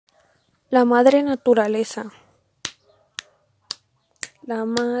La madre naturaleza. La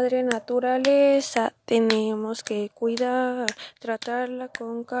madre naturaleza tenemos que cuidar, tratarla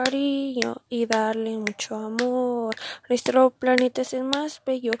con cariño y darle mucho amor. Nuestro planeta es el más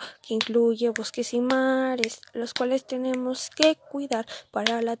bello, que incluye bosques y mares, los cuales tenemos que cuidar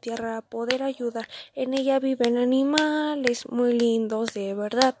para la tierra poder ayudar. En ella viven animales muy lindos de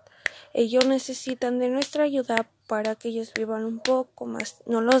verdad. Ellos necesitan de nuestra ayuda para que ellos vivan un poco más.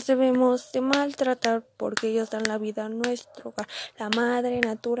 No los debemos de maltratar porque ellos dan la vida a nuestro hogar. La madre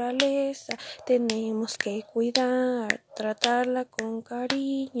naturaleza tenemos que cuidar, tratarla con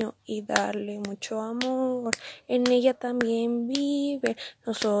cariño y darle mucho amor. En ella también viven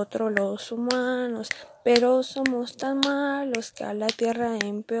nosotros los humanos, pero somos tan malos que a la tierra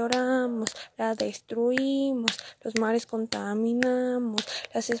empeoramos, la destruimos, los mares contaminamos,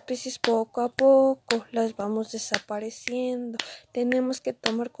 las especies poco a poco las vamos desapareciendo. Tenemos que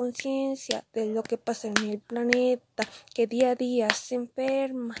tomar conciencia de lo que pasa en el planeta, que día a día se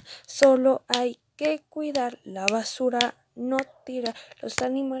enferma. Solo hay que cuidar la basura, no tirar los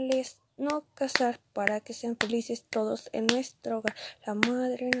animales, no cazar, para que sean felices todos en nuestro hogar. La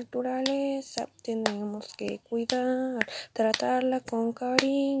madre naturaleza tenemos que cuidar, tratarla con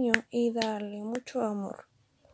cariño y darle mucho amor.